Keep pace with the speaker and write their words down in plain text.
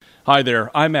Hi there,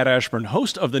 I'm Matt Ashburn,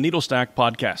 host of the NeedleStack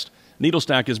podcast.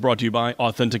 NeedleStack is brought to you by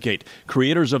Authenticate,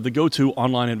 creators of the go-to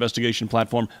online investigation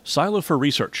platform, Silo for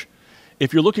Research.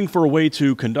 If you're looking for a way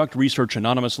to conduct research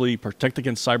anonymously, protect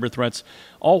against cyber threats,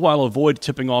 all while avoid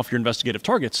tipping off your investigative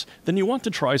targets, then you want to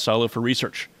try Silo for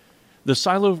Research. The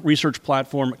Silo Research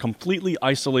platform completely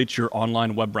isolates your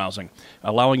online web browsing,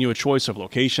 allowing you a choice of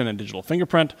location and digital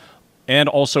fingerprint, and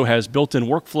also has built-in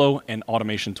workflow and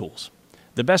automation tools.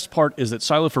 The best part is that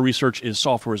Silo for Research is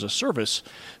software as a service,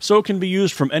 so it can be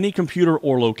used from any computer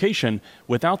or location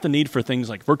without the need for things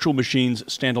like virtual machines,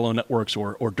 standalone networks,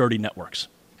 or dirty networks.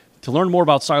 To learn more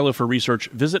about Silo for Research,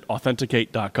 visit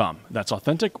authenticate.com. That's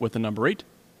authentic with the number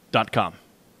 8.com.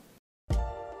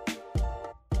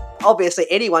 Obviously,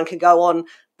 anyone can go on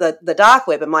the dark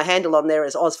web, and my handle on there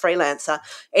is Oz Freelancer.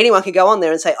 Anyone can go on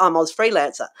there and say, I'm Oz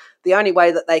Freelancer. The only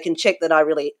way that they can check that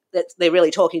they're really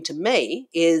talking to me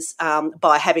is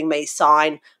by having me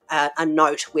sign a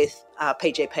note with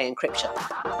PGP encryption.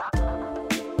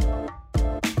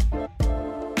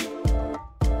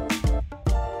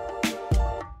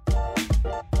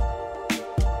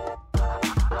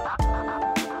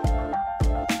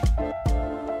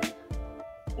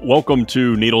 Welcome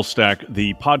to NeedleStack,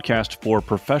 the podcast for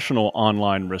professional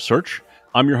online research.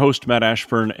 I'm your host, Matt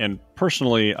Ashburn, and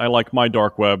personally, I like my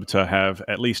dark web to have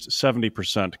at least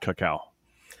 70% cacao.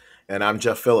 And I'm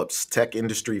Jeff Phillips, tech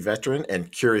industry veteran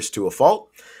and curious to a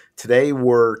fault. Today,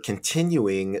 we're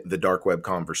continuing the dark web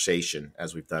conversation,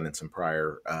 as we've done in some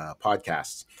prior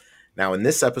podcasts. Now, in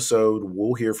this episode,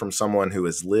 we'll hear from someone who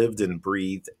has lived and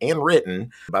breathed and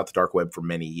written about the dark web for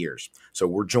many years. So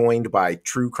we're joined by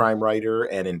true crime writer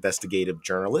and investigative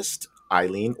journalist,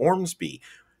 Eileen Ormsby.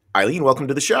 Eileen, welcome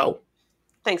to the show.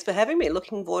 Thanks for having me.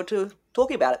 Looking forward to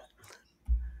talking about it.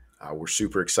 We're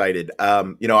super excited. I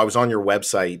was on your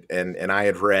website and I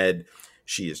had read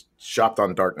she has shopped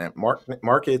on darknet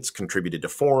markets, contributed to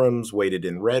forums, waited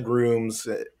in red rooms,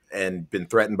 and been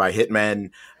threatened by hitmen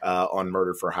on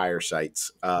murder for hire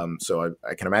sites. So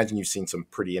I can imagine you've seen some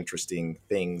pretty interesting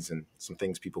things and some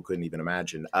things people couldn't even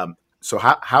imagine. So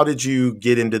how did you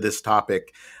get into this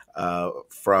topic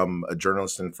from a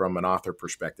journalist and from an author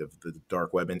perspective, the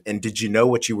dark web? And did you know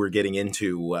what you were getting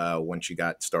into once you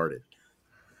got started?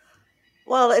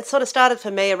 Well, it sort of started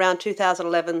for me around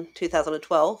 2011,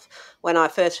 2012, when I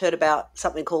first heard about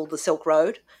something called the Silk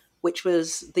Road, which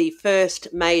was the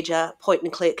first major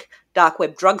point-and-click dark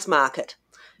web drugs market.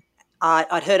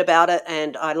 I'd heard about it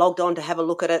and I logged on to have a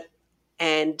look at it.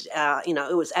 And,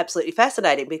 it was absolutely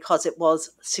fascinating because it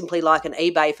was simply like an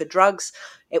eBay for drugs.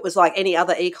 It was like any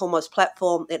other e-commerce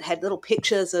platform. It had little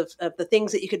pictures of the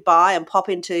things that you could buy and pop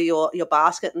into your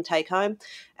basket and take home.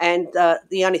 And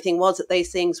the only thing was that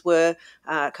these things were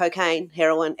cocaine,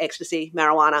 heroin, ecstasy,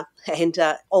 marijuana, and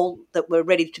all that were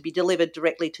ready to be delivered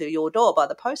directly to your door by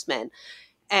the postman.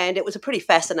 And it was a pretty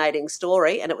fascinating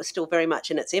story, and it was still very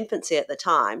much in its infancy at the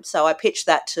time. So I pitched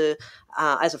that to,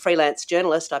 as a freelance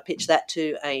journalist, I pitched that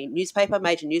to a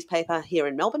major newspaper here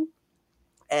in Melbourne.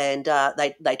 And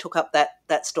they took up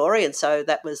that story. And so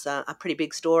that was a pretty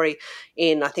big story.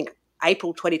 In, I think,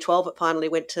 April 2012, it finally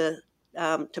went to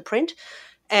print.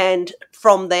 And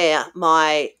from there,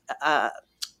 my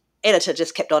editor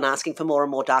just kept on asking for more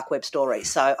and more dark web stories.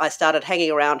 So I started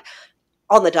hanging around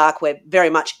on the dark web very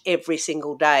much every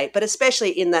single day, but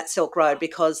especially in that Silk Road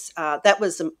because that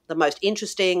was the most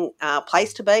interesting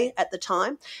place to be at the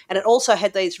time. And it also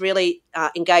had these really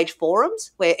engaged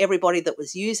forums where everybody that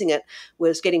was using it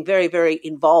was getting very, very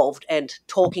involved and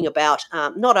talking about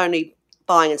not only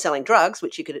buying and selling drugs,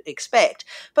 which you could expect,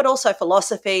 but also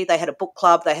philosophy. They had a book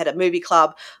club, they had a movie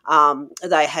club,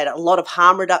 they had a lot of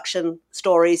harm reduction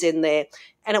stories in there.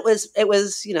 And it was,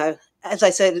 as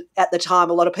I said at the time,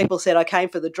 a lot of people said I came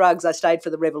for the drugs, I stayed for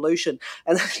the revolution.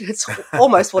 And it's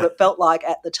almost what it felt like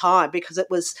at the time because it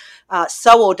was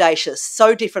so audacious,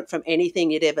 so different from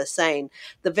anything you'd ever seen.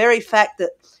 The very fact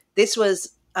that this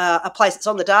was a place that's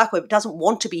on the dark web doesn't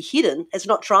want to be hidden. It's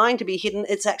not trying to be hidden.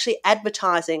 It's actually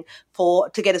advertising to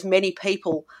get as many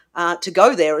people to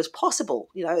go there as possible.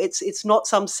 It's not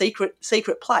some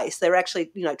secret place. They're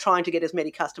actually, trying to get as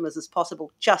many customers as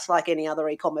possible, just like any other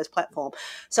e-commerce platform.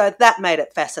 So that made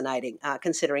it fascinating,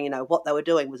 considering, what they were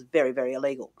doing was very, very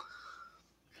illegal.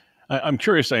 I'm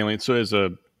curious, Eileen, so as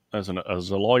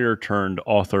a lawyer turned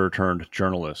author turned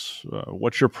journalist,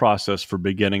 what's your process for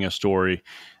beginning a story?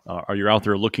 Are you out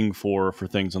there looking for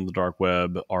things on the dark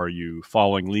web? Are you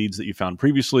following leads that you found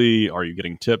previously? Are you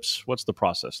getting tips? What's the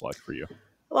process like for you?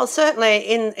 Well, certainly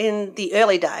in the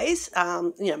early days,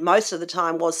 most of the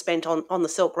time was spent on the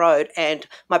Silk Road, and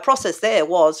my process there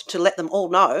was to let them all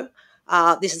know,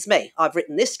 this is me. I've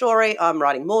written this story. I'm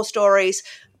writing more stories.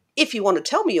 if you want to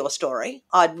tell me your story,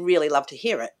 I'd really love to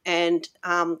hear it. And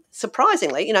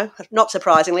surprisingly, not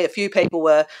surprisingly, a few people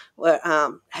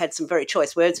had some very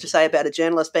choice words to say about a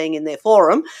journalist being in their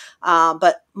forum.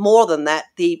 But more than that,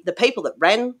 the people that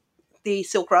ran the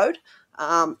Silk Road,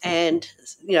 and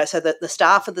so the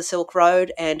staff of the Silk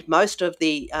Road and most of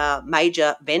the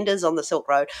major vendors on the Silk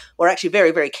Road were actually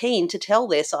very, very keen to tell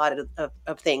their side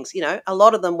of things. A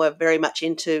lot of them were very much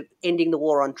into ending the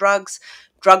war on drugs,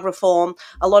 drug reform.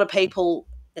 A lot of people,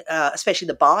 especially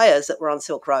the buyers that were on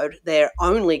Silk Road, their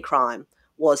only crime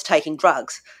was taking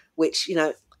drugs, which,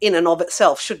 in and of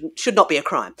itself should not be a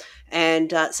crime.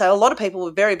 And so a lot of people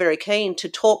were very, very keen to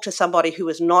talk to somebody who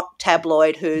was not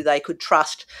tabloid, who they could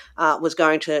trust was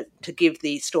going to give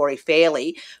the story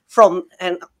fairly from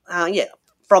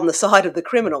the side of the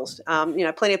criminals.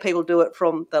 Plenty of people do it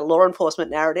from the law enforcement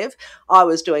narrative. I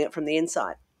was doing it from the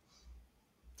inside.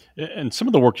 And some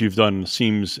of the work you've done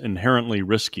seems inherently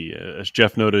risky. As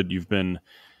Jeff noted, you've been,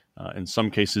 in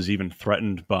some cases, even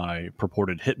threatened by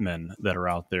purported hitmen that are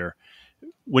out there.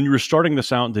 When you were starting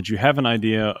this out, did you have an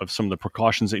idea of some of the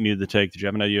precautions that you needed to take? Did you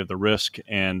have an idea of the risk?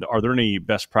 And are there any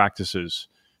best practices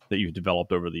that you've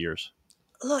developed over the years?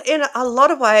 Look, in a lot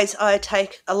of ways, I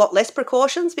take a lot less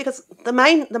precautions, because the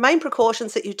main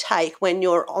precautions that you take when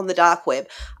you're on the dark web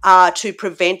are to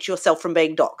prevent yourself from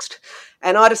being doxxed.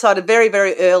 And I decided very,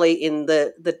 very early in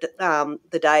the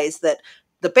days that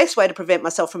the best way to prevent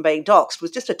myself from being doxxed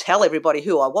was just to tell everybody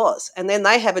who I was, and then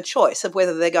they have a choice of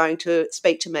whether they're going to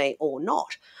speak to me or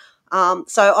not.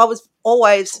 So I was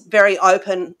always very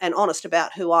open and honest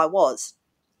about who I was.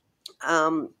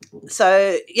 I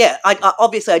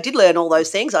obviously did learn all those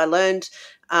things. I learned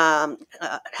how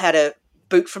to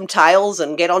boot from tails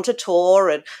and get onto Tor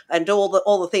and do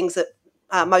all the things that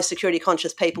most security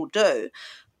conscious people do.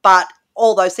 But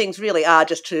all those things really are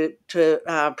just to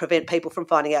prevent people from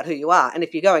finding out who you are. And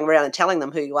if you're going around and telling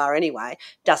them who you are anyway,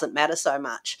 doesn't matter so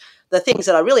much. The things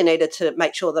that I really needed to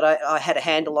make sure that I had a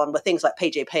handle on were things like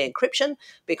PGP encryption,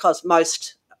 because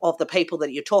most of the people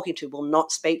that you're talking to will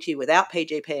not speak to you without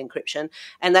PGP encryption.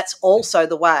 And that's also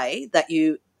the way that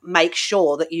you make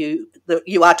sure that you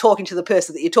are talking to the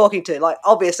person that you're talking to. Like,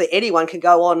 obviously anyone can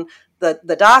go on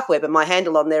the dark web, and my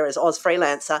handle on there is Oz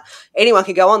Freelancer. Anyone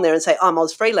can go on there and say, I'm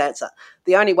Oz Freelancer.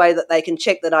 The only way that they can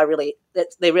check that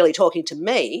they're really talking to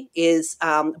me is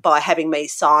by having me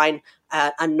sign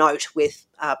a note with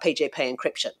PGP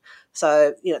encryption.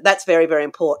 So, that's very, very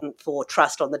important for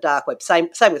trust on the dark web. Same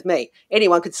with me.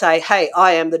 Anyone could say, hey,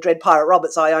 I am the Dread Pirate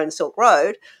Roberts, I own Silk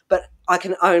Road, but I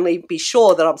can only be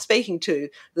sure that I'm speaking to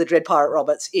the Dread Pirate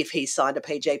Roberts if he's signed a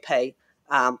PGP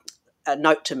a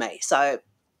note to me. So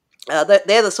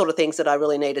they're the sort of things that I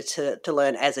really needed to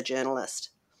learn as a journalist.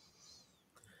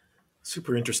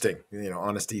 Super interesting.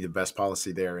 Honesty, the best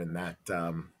policy there in that,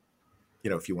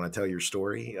 if you want to tell your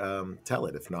story, tell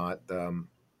it. If not,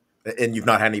 and you've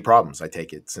not had any problems, I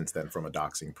take it, since then, from a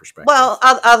doxing perspective. Well,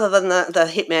 other than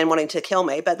the hitman wanting to kill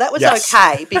me, but that was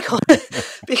okay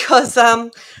because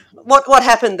what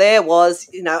happened there was,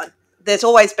 there's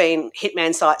always been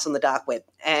hitman sites on the dark web,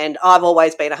 and I've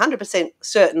always been 100%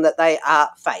 certain that they are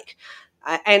fake.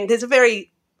 And there's a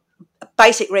very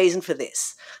basic reason for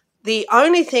this. The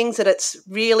only things that it's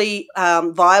really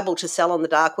viable to sell on the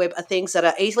dark web are things that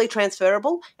are easily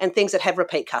transferable and things that have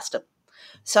repeat custom.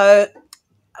 So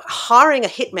hiring a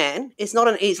hitman is not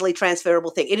an easily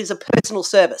transferable thing. It is a personal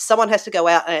service. Someone has to go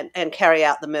out and carry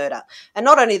out the murder. And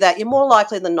not only that, you're more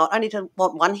likely than not only to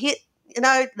want one hit.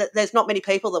 There's not many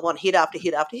people that want hit after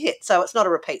hit after hit. So it's not a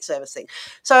repeat service thing.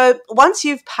 So once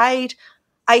you've paid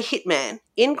a hitman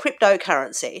in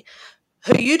cryptocurrency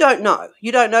who you don't know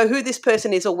who this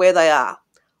person is or where they are,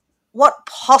 what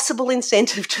possible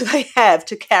incentive do they have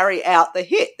to carry out the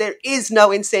hit? There is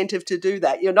no incentive to do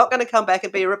that. You're not going to come back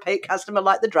and be a repeat customer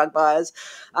like the drug buyers,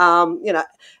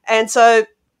 And so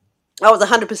I was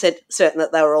 100% certain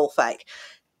that they were all fake,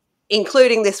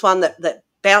 including this one that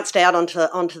bounced out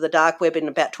onto the dark web in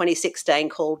about 2016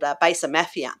 called Besa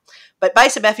Mafia. But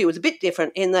Besa Mafia was a bit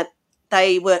different in that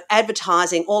they were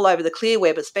advertising all over the clear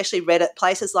web, especially Reddit,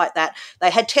 places like that. They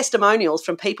had testimonials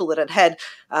from people that had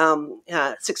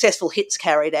successful hits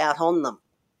carried out on them.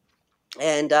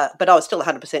 But I was still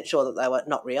 100% sure that they were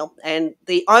not real. And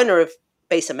the owner of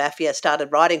Besa Mafia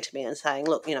started writing to me and saying,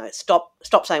 look,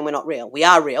 stop saying we're not real. We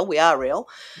are real. We are real.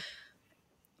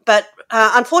 But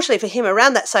unfortunately for him,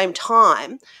 around that same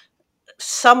time,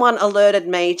 someone alerted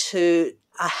me to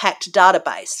a hacked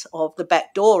database of the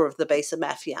back door of the Besa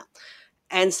Mafia.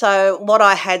 And so what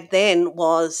I had then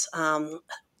was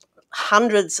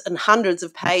hundreds and hundreds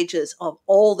of pages of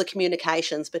all the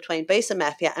communications between Besa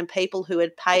Mafia and people who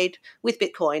had paid with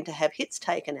Bitcoin to have hits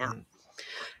taken out.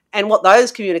 And what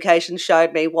those communications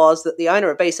showed me was that the owner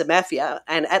of Visa Mafia,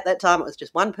 and at that time it was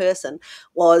just one person,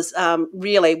 was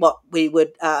really what we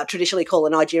would traditionally call a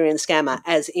Nigerian scammer,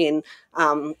 as in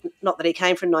not that he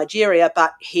came from Nigeria,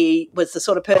 but he was the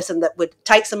sort of person that would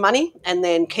take some money and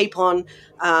then keep on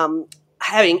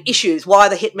having issues why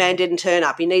the hitman didn't turn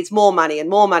up. He needs more money and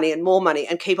more money and more money,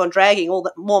 and keep on dragging all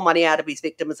the more money out of his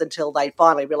victims until they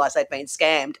finally realised they'd been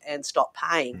scammed and stopped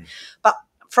paying. But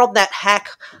from that hack,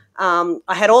 I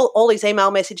had all these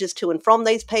email messages to and from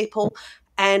these people,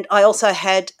 and I also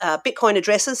had Bitcoin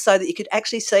addresses so that you could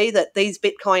actually see that these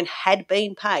Bitcoin had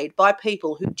been paid by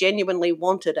people who genuinely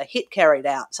wanted a hit carried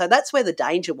out. So that's where the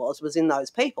danger was in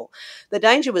those people. The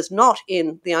danger was not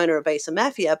in the owner of Visa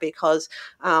Mafia, because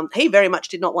he very much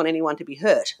did not want anyone to be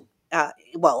hurt.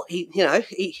 Well, he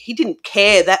didn't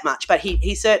care that much, but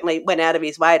he certainly went out of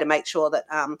his way to make sure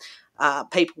that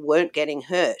people weren't getting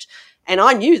hurt. And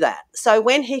I knew that. So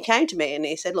when he came to me and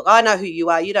he said, look, I know who you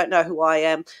are. You don't know who I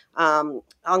am. I'm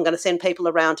going to send people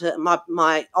around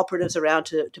my operatives around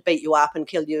to beat you up and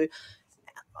kill you.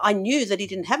 I knew that he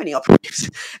didn't have any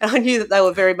operatives, and I knew that they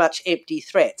were very much empty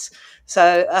threats.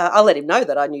 So I let him know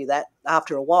that I knew that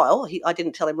after a while. I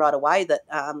didn't tell him right away that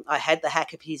I had the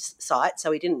hack of his site,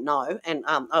 so he didn't know. And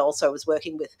I also was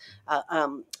working with a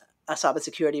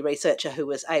cybersecurity researcher who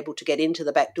was able to get into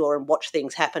the back door and watch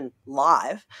things happen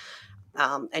live.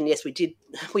 And yes, we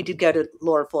did go to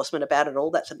law enforcement about it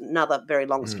all. That's another very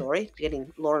long story,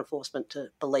 getting law enforcement to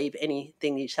believe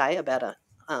anything you say about a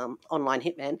online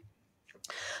hitman.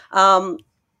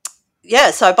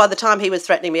 So by the time he was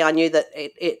threatening me, I knew that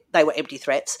they were empty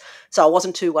threats, so I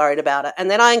wasn't too worried about it.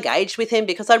 And then I engaged with him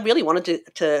because I really wanted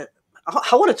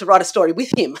I wanted to write a story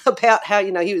with him about how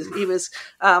he was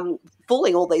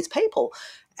fooling all these people.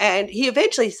 And he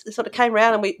eventually sort of came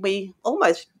around, and we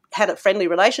almost had a friendly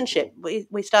relationship.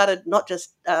 We started not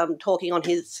just talking on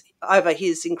over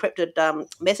his encrypted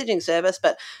messaging service,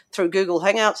 but through Google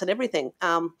Hangouts and everything,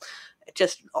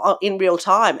 just in real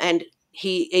time. And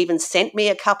he even sent me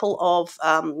a couple of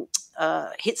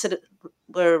hits that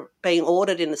were being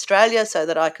ordered in Australia so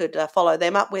that I could follow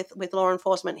them up with law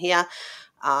enforcement here.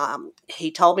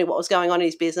 He told me what was going on in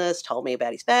his business, told me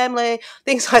about his family,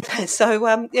 things like that.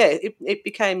 So, it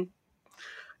became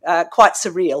quite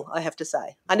surreal, I have to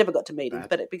say. I never got to meet him,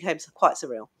 but it became quite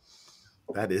surreal.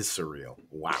 That is surreal.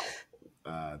 Wow.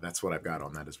 That's what I've got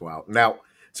on that as well. Now,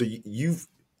 so you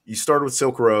started with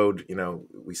Silk Road.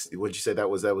 What'd you say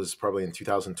that was? That was probably in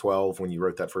 2012 when you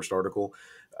wrote that first article.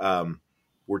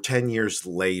 We're 10 years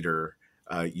later.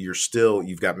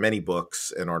 You've got many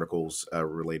books and articles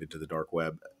related to the dark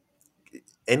web.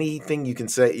 Anything you can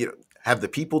say? Have the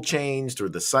people changed, or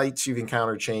the sites you've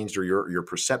encountered changed, or your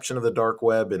perception of the dark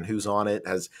web and who's on it?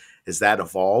 Has that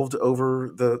evolved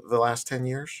over the last 10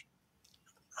 years?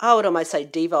 I would almost say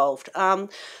devolved.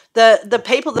 The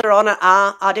people that are on it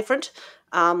are different.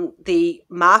 The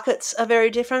markets are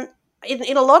very different.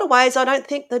 In a lot of ways, I don't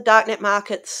think the darknet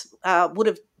markets would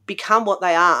have become what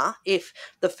they are if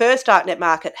the first darknet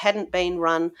market hadn't been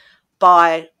run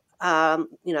by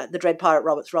the Dread Pirate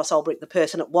Roberts, Ross Ulbricht, the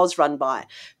person it was run by,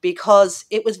 because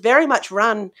it was very much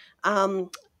run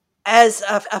as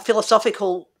a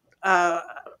philosophical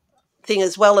thing,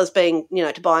 as well as being,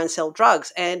 to buy and sell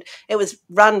drugs. And it was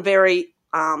run very,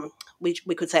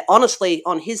 we could say honestly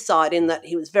on his side, in that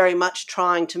he was very much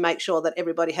trying to make sure that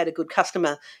everybody had a good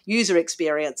customer user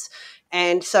experience.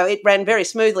 And so it ran very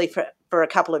smoothly for a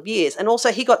couple of years. And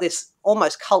also he got this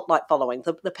almost cult-like following.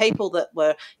 The people that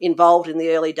were involved in the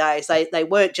early days, they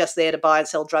weren't just there to buy and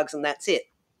sell drugs and that's it.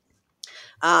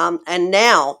 And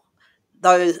now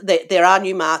there are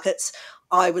new markets.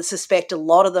 I would suspect a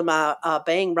lot of them are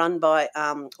being run by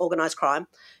organised crime,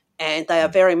 and they are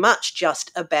very much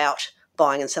just about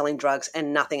buying and selling drugs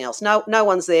and nothing else. No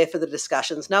one's there for the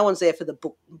discussions. No one's there for the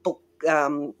book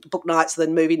nights, the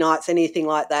movie nights, anything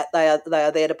like that. They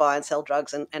are there to buy and sell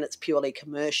drugs, and it's purely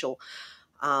commercial.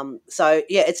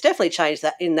 It's definitely changed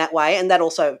that in that way, and that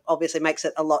also obviously makes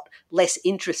it a lot less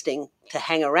interesting to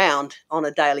hang around on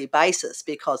a daily basis,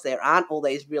 because there aren't all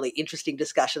these really interesting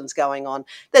discussions going on.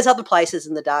 There's other places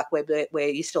in the dark web where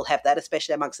you still have that,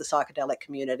 especially amongst the psychedelic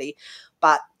community.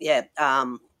 But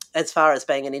as far as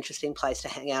being an interesting place to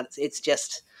hang out, it's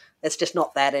just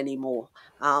not that anymore.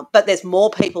 But there's more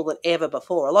people than ever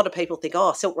before. A lot of people think,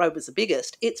 Silk Road was the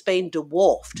biggest. It's been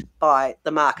dwarfed by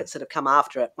the markets that have come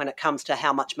after it when it comes to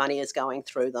how much money is going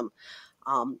through them.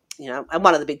 And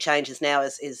one of the big changes now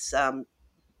is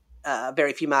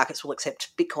very few markets will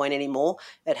accept Bitcoin anymore.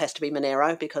 It has to be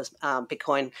Monero, because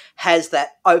Bitcoin has that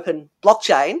open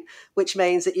blockchain, which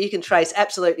means that you can trace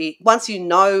absolutely, once you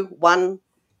know one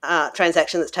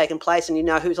transaction that's taken place, and you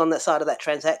know who's on that side of that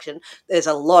transaction, there's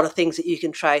a lot of things that you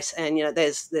can trace. And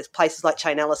there's places like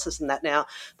Chainalysis and that now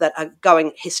that are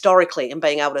going historically and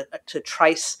being able to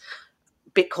trace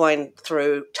Bitcoin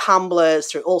through tumblers,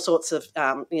 through all sorts of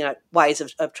ways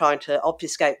of trying to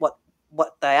obfuscate what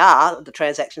they are, the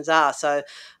transactions are. So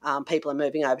people are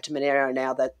moving over to Monero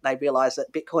now that they realise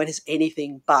that Bitcoin is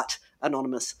anything but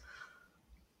anonymous.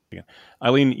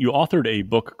 Eileen, you authored a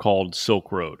book called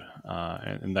Silk Road,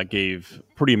 and that gave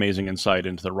pretty amazing insight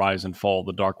into the rise and fall of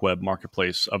the dark web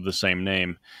marketplace of the same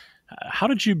name. How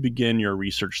did you begin your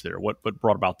research there? What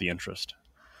brought about the interest?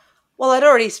 Well, I'd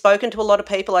already spoken to a lot of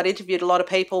people. I'd interviewed a lot of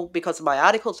people because of my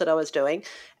articles that I was doing.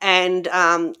 And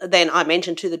then I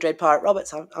mentioned to the Dread Pirate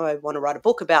Roberts, I want to write a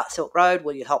book about Silk Road.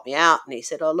 Will you help me out? And he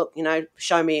said, oh, look,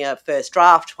 show me a first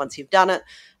draft once you've done it,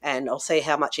 and I'll see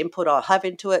how much input I'll have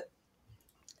into it.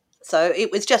 So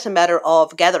it was just a matter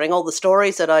of gathering all the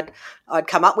stories that I'd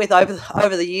come up with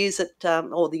over the years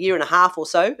or the year and a half or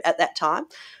so at that time.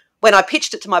 When I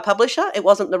pitched it to my publisher, it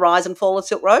wasn't the rise and fall of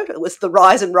Silk Road. It was the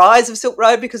rise and rise of Silk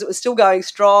Road, because it was still going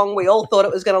strong. We all thought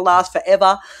it was going to last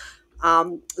forever.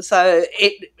 So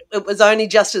it was only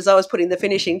just as I was putting the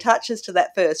finishing touches to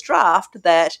that first draft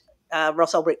that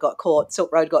Ross Ulbricht got caught,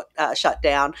 Silk Road got shut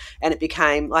down, and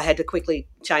I had to quickly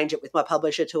change it with my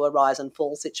publisher to a rise and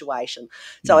fall situation.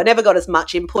 So I never got as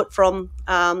much input from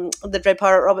the Dread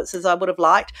Pirate Roberts as I would have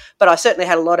liked, but I certainly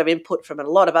had a lot of input from a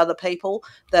lot of other people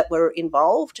that were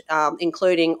involved,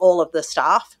 including all of the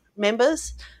staff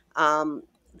members. Other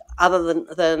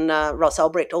than Ross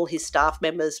Ulbricht, all his staff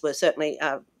members were certainly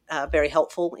very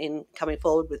helpful in coming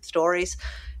forward with stories.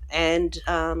 And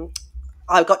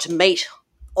I got to meet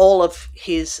all of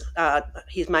his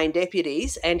main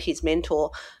deputies and his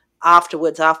mentor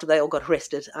afterwards, after they all got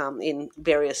arrested in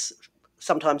various,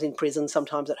 sometimes in prison,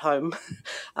 sometimes at home.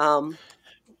 For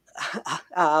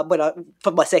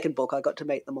my second book, I got to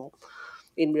meet them all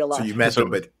in real life. So you met them,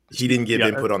 but he didn't give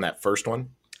input on that first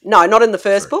one? No, not in the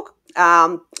first book,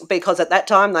 because at that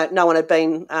time no one had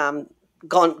been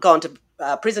gone to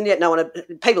prison yet.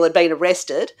 People had been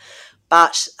arrested,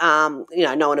 but no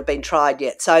one had been tried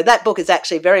yet. So that book is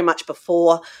actually very much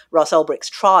before Ross Ulbricht's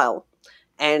trial,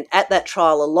 and at that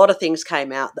trial, a lot of things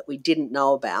came out that we didn't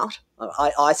know about.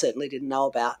 I certainly didn't know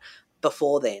about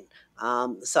before then.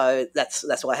 So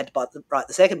that's why I had to write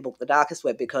the second book, The Darkest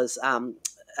Web, because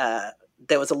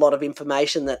there was a lot of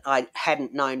information that I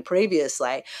hadn't known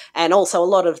previously, and also a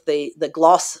lot of the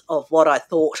gloss of what I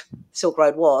thought Silk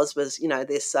Road was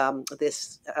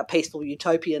this peaceful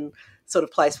utopian sort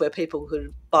of place where people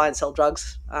could buy and sell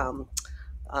drugs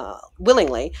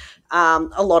willingly.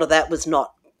 A lot of that was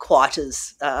not quite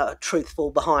as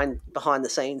truthful behind the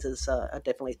scenes as I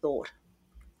definitely thought.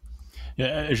 Yeah,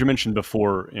 as you mentioned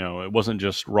before, it wasn't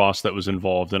just Ross that was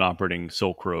involved in operating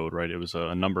Silk Road, right? It was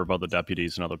a number of other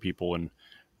deputies and other people. And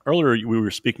earlier we were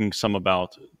speaking some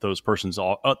about those persons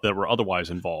that were otherwise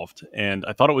involved. And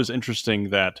I thought it was interesting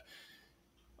that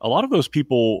a lot of those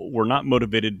people were not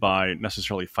motivated by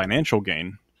necessarily financial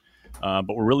gain,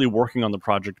 but were really working on the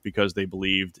project because they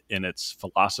believed in its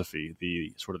philosophy,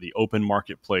 the sort of the open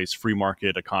marketplace, free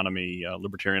market economy,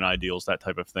 libertarian ideals, that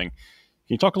type of thing.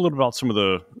 Can you talk a little about some of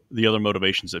the other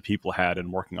motivations that people had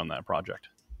in working on that project?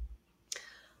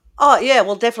 Oh, yeah,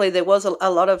 well, definitely there was a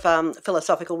lot of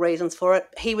philosophical reasons for it.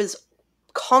 He was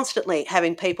constantly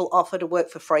having people offer to work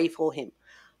for free for him.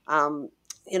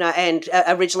 And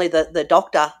originally the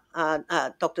doctor,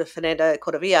 Dr. Fernando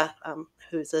Cordovilla,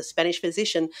 who's a Spanish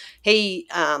physician, he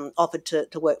offered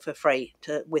to work for free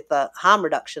with the harm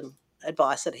reduction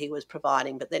advice that he was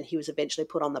providing, but then he was eventually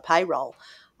put on the payroll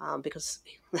because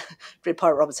Dread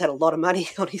Pirate Roberts had a lot of money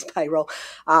on his payroll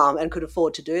and could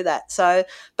afford to do that. So,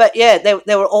 but yeah,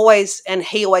 there were always, and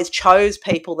he always chose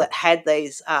people that had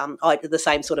these the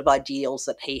same sort of ideals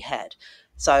that he had.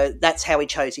 So that's how he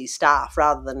chose his staff,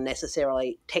 rather than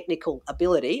necessarily technical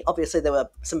ability. Obviously, there were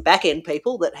some back-end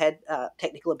people that had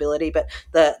technical ability, but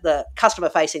the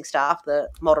customer-facing staff,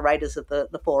 the moderators of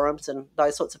the forums and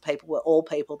those sorts of people were all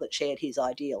people that shared his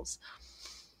ideals.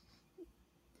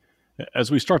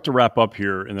 As we start to wrap up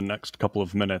here in the next couple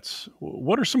of minutes,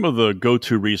 what are some of the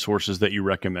go-to resources that you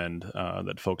recommend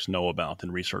that folks know about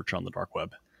and research on the dark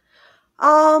web?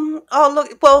 The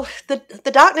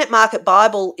Darknet Market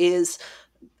Bible is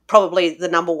probably the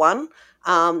number one.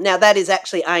 Now, that is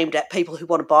actually aimed at people who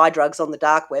want to buy drugs on the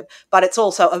dark web, but it's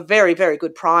also a very, very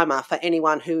good primer for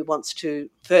anyone who wants to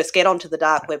first get onto the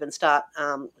dark web and start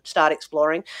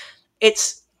exploring.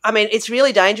 It's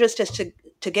really dangerous just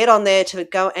to get on there, to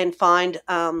go and find,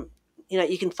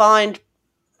 you can find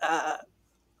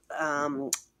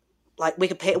like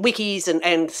wikis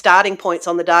and starting points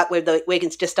on the dark web that we can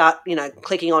just start,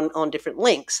 clicking on different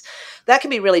links. That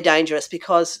can be really dangerous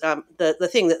because the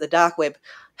thing that the dark web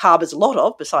harbours a lot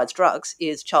of, besides drugs,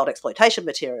 is child exploitation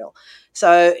material.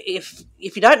 So if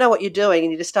you don't know what you're doing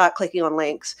and you just start clicking on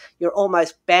links, you're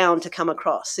almost bound to come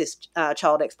across this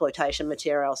child exploitation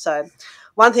material. So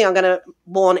one thing I'm going to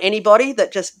warn anybody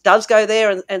that just does go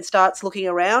there and starts looking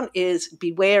around is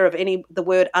beware of the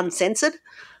word uncensored.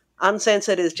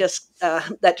 Uncensored is just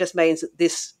that just means that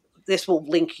this will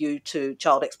link you to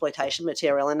child exploitation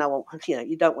material, and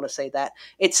you don't want to see that.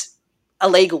 It's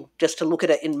illegal just to look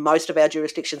at it in most of our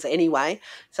jurisdictions anyway.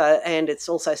 So, and it's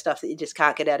also stuff that you just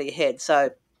can't get out of your head. So,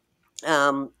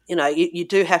 you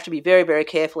do have to be very, very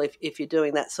careful if you're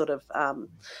doing that sort of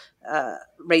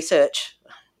research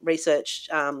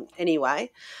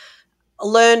anyway.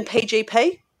 Learn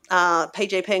PGP.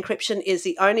 PGP encryption is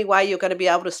the only way you're going to be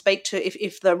able to speak to,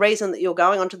 if the reason that you're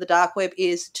going onto the dark web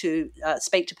is to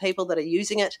speak to people that are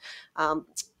using it,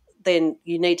 then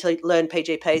you need to learn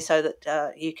PGP so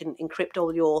that you can encrypt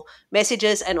all your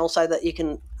messages, and also that you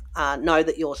can know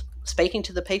that you're speaking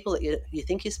to the people that you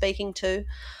think you're speaking to.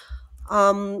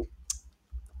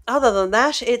 Other than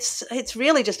that, it's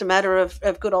really just a matter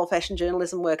of good old-fashioned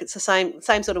journalism work. It's the same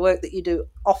sort of work that you do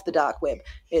off the dark web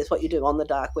is what you do on the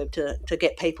dark web to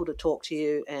get people to talk to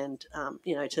you and,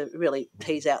 to really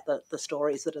tease out the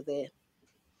stories that are there.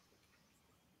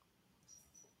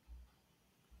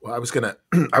 Well, I was gonna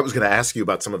ask you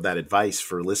about some of that advice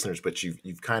for listeners, but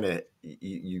you've kind of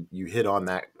you hit on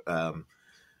that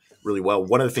really well.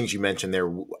 One of the things you mentioned there,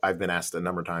 I've been asked a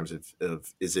number of times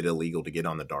of is it illegal to get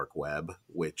on the dark web?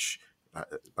 Which,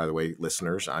 by the way,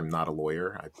 listeners, I'm not a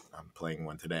lawyer. I'm playing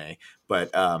one today,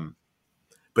 but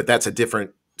that's a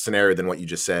different scenario than what you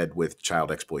just said with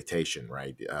child exploitation,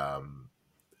 right?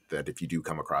 That if you do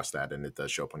come across that and it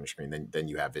does show up on your screen, then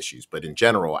you have issues. But in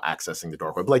general, accessing the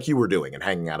dark web, like you were doing and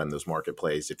hanging out in those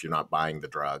marketplaces, if you're not buying the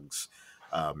drugs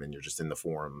and you're just in the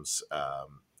forums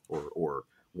or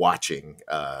watching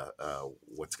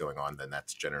what's going on, then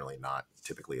that's generally not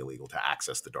typically illegal to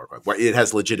access the dark web. It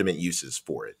has legitimate uses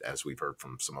for it, as we've heard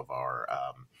from some of our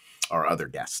other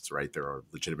guests, right? There are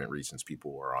legitimate reasons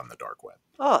people are on the dark web.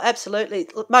 Oh, absolutely.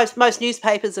 Most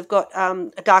newspapers have got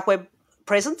a dark web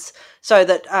presence so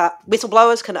that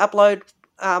whistleblowers can upload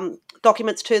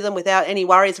documents to them without any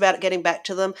worries about it getting back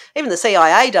to them. Even the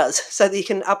CIA does, so that you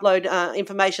can upload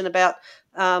information about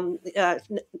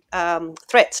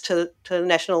threats to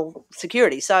national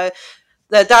security. So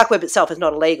the dark web itself is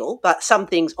not illegal, but some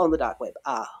things on the dark web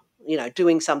are.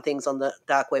 Doing some things on the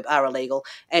dark web are illegal,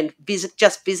 and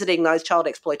just visiting those child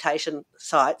exploitation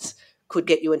sites could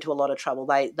get you into a lot of trouble.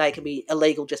 They can be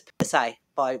illegal just per se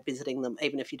by visiting them,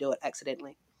 even if you do it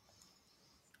accidentally.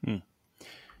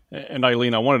 And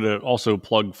Eileen, I wanted to also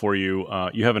plug for you,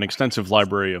 you have an extensive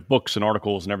library of books and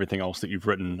articles and everything else that you've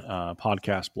written,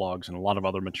 podcast, blogs, and a lot of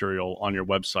other material on your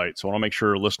website. So I want to make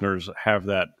sure listeners have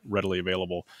that readily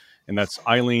available. And that's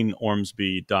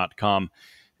EileenOrmsby.com.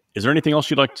 Is there anything else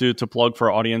you'd like to plug for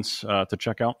our audience to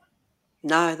check out?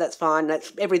 No, that's fine.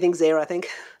 Everything's there, I think.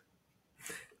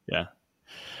 Yeah.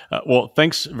 Well,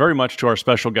 thanks very much to our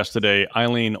special guest today,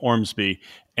 Eileen Ormsby.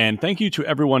 And thank you to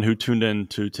everyone who tuned in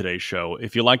to today's show.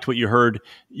 If you liked what you heard,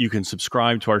 you can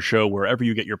subscribe to our show wherever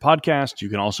you get your podcast. You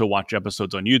can also watch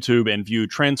episodes on YouTube and view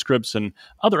transcripts and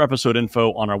other episode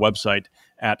info on our website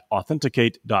at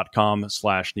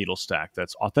authenticate.com/needlestack.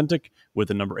 That's authentic with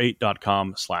the number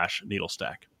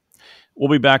 8.com/needlestack. We'll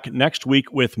be back next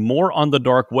week with more on the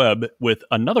dark web with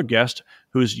another guest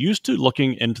who's used to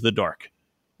looking into the dark.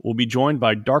 We'll be joined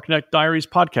by Darknet Diaries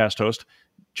podcast host,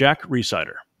 Jack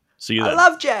Resider. See you then. I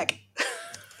love Jack.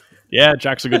 Yeah,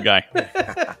 Jack's a good guy.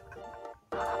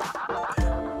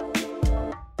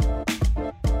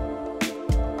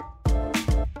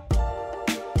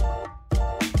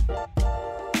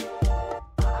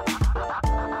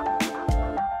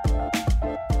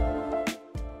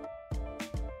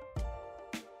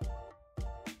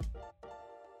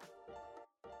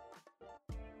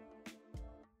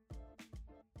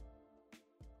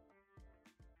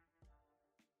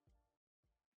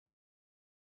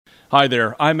 Hi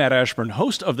there, I'm Matt Ashburn,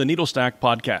 host of the Needlestack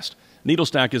podcast.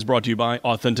 Needlestack is brought to you by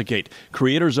Authenticate,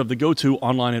 creators of the go-to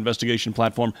online investigation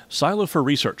platform, Silo for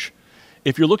Research.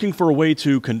 If you're looking for a way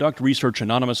to conduct research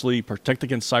anonymously, protect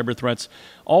against cyber threats,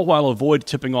 all while avoid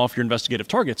tipping off your investigative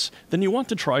targets, then you want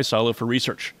to try Silo for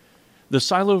Research. The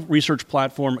Silo Research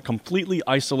platform completely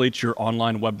isolates your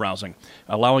online web browsing,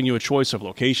 allowing you a choice of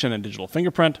location and digital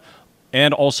fingerprint,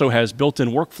 and also has built-in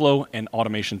workflow and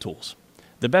automation tools.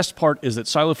 The best part is that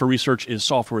Silo for Research is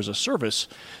software as a service,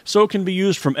 so it can be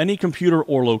used from any computer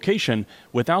or location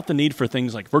without the need for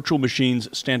things like virtual machines,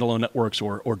 standalone networks,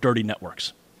 or dirty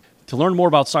networks. To learn more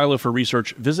about Silo for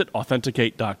Research, visit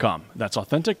authenticate.com. That's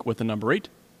authentic with the number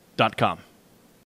 8.com.